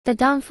The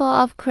downfall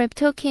of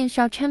crypto king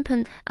Zhao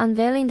Changpeng,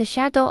 unveiling the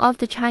shadow of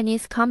the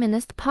Chinese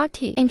Communist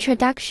Party.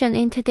 Introduction.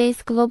 In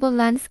today's global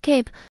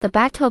landscape, the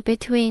battle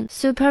between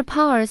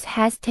superpowers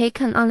has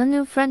taken on a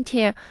new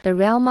frontier, the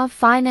realm of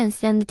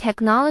finance and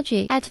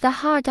technology. At the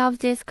heart of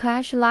this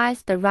clash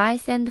lies the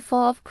rise and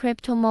fall of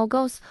crypto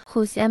moguls,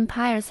 whose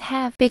empires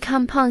have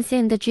become pawns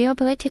in the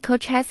geopolitical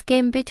chess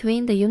game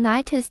between the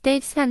United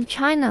States and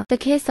China. The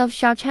case of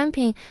Zhao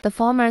Changpeng, the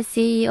former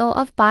CEO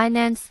of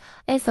Binance,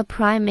 is a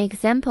prime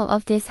example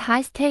of this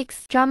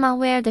high-stakes drama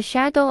where the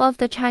shadow of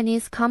the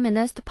Chinese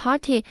Communist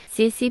Party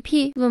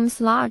 (CCP) looms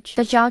large.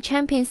 The Zhao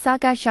Changpeng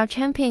saga. Zhao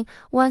Changpeng,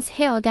 once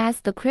hailed as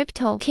the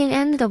crypto king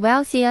and the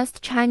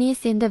wealthiest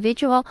Chinese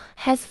individual,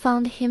 has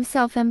found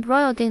himself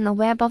embroiled in a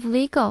web of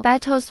legal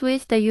battles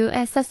with the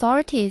U.S.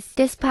 authorities.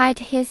 Despite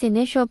his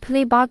initial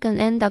plea bargain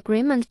and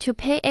agreement to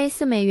pay a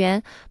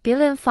 $4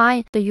 billion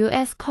fine, the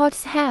U.S.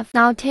 courts have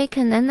now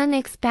taken an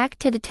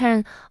unexpected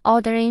turn,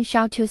 ordering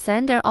Zhao to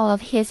surrender all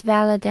of his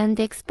valid and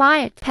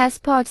expired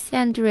passports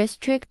and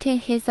restricting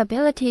his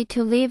ability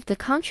to leave the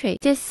country.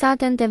 This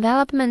sudden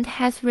development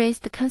has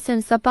raised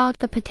concerns about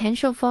the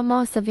potential for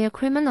more severe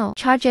criminal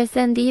charges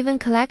and even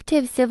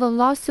collective civil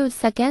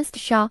lawsuits against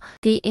Zhao,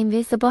 the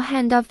invisible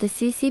hand of the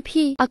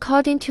CCP.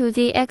 According to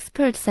the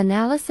experts'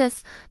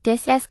 analysis,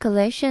 this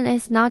escalation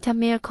is not a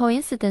mere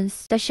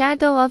coincidence. The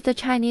shadow of the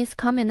Chinese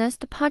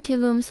Communist Party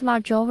looms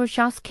large over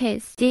Zhao's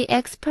case. The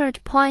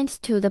expert points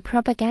to the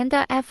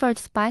propaganda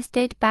efforts by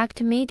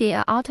state-backed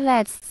media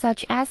outlets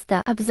such as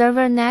the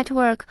Observer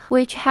Network,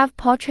 which have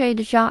portrayed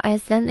Zhao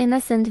as an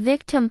innocent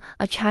victim,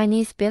 a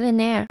Chinese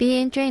billionaire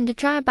being drained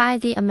dry by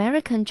the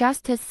American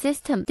justice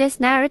system. This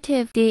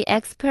narrative, the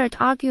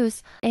expert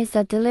argues, is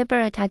a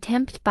deliberate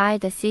attempt by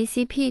the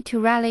CCP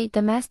to rally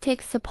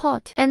domestic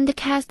support and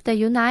cast the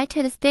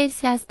United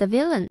States as the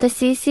villain. The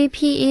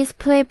CCP's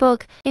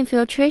playbook,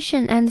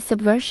 infiltration and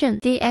subversion.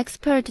 The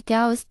expert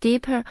delves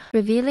deeper,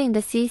 revealing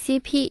the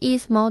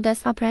CCP's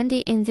modus operandi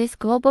in this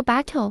global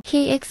battle.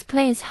 He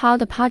explains how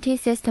the party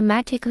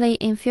systematically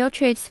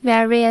infiltrates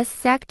various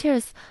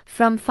sectors,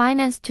 from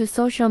finance to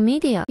social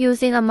media,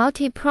 using a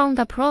multi-pronged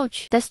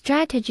approach. The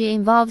strategy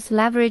involves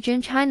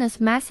leveraging China's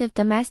massive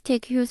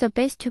domestic user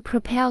base to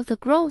propel the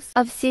growth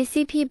of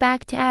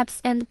CCP-backed apps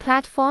and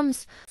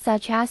platforms,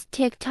 such as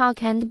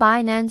TikTok and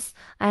Binance,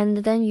 and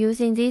then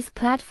using these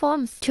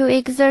platforms to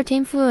exert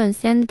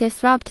influence and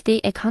disrupt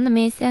the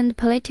economies and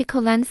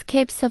political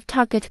landscapes of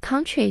target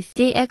countries.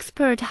 The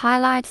expert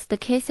highlights the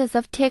cases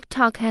of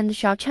TikTok and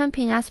Zhao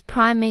Changpeng as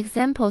prime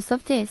examples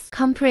of this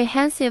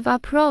comprehensive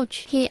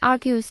approach. He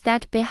argues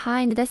that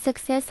behind the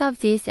success of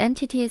these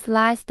entities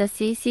lies the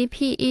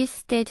CCP's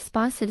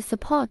state-sponsored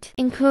support,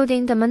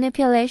 including the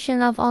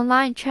manipulation of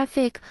online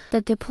traffic,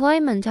 the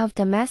deployment of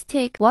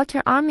domestic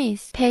water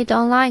armies, paid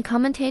online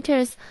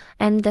commentators,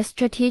 and the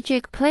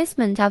strategic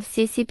placement of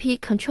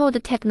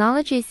CCP-controlled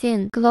technologies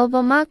in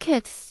global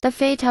markets. The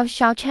fate of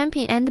Zhao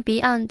Changpeng and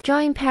beyond,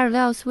 drawing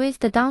parallels with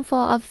the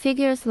downfall of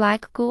figures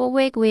like Guo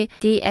Weigui,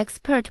 the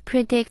expert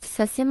predicts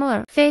a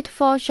similar fate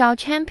for Zhao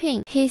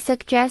Changpeng. He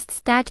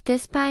suggests that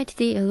despite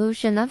the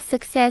illusion of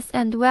success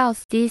and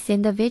wealth, these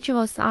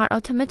individuals are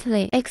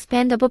ultimately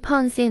expendable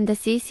pawns in the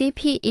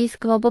CCP's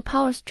global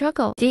power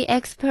struggle. The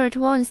expert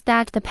warns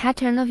that the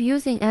pattern of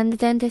using and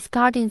then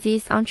discarding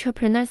these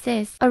entrepreneurs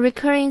is a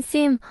recurring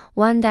theme,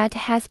 one that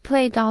has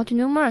played out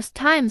numerous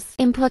times.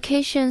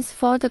 Implications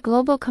for the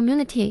global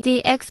community.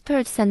 The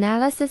expert's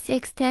analysis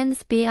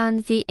extends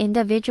beyond the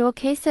individual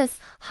cases,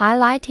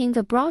 highlighting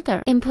the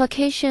broader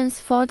implications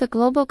for the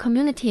global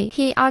community.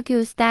 He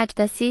argues that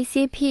the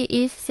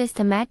CCP's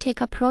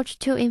systematic approach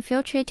to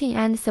infiltrating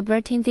and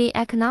subverting the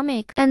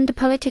economic and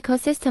political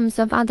systems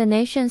of other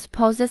nations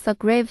poses a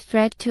grave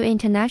threat to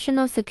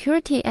international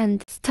security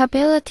and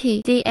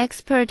stability. The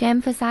expert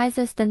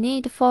emphasizes the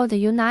need for the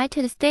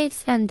United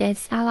States and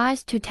its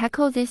allies to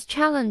tackle this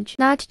challenge,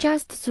 not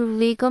just through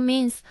legal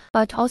means,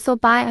 but also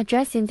by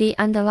addressing the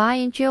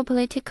underlying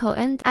geopolitical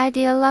and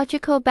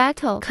ideological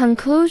battle.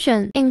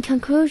 Conclusion. In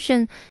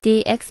conclusion,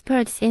 the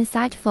expert's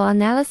insightful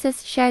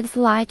analysis sheds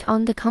light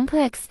on the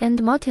complex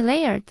and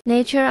multi-layered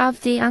nature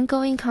of the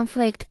ongoing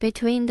conflict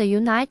between the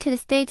United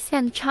States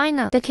and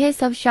China. The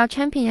case of Zhao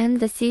Changpeng and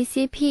the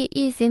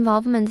CCP's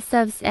involvement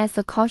serves as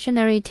a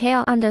cautionary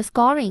tale,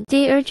 underscoring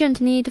the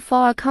urgent need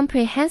for a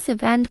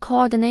comprehensive and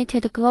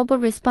coordinated global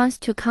response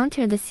to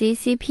counter the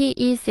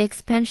CCP's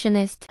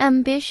expansionist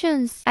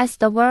ambitions. As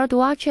the world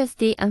watches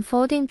the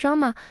unfolding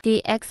drama,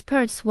 the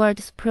experts'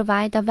 words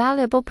provide a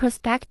valuable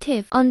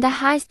perspective on the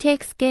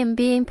high-stakes game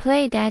being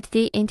played at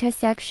the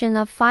intersection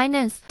of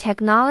finance,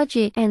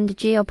 technology, and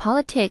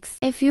geopolitics.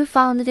 If you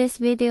found this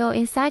video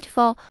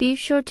insightful, be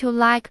sure to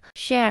like,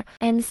 share,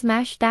 and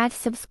smash that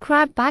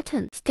subscribe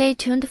button. Stay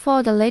tuned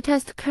for the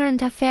latest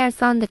current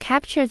affairs on the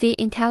Capture the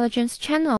Intelligence channel.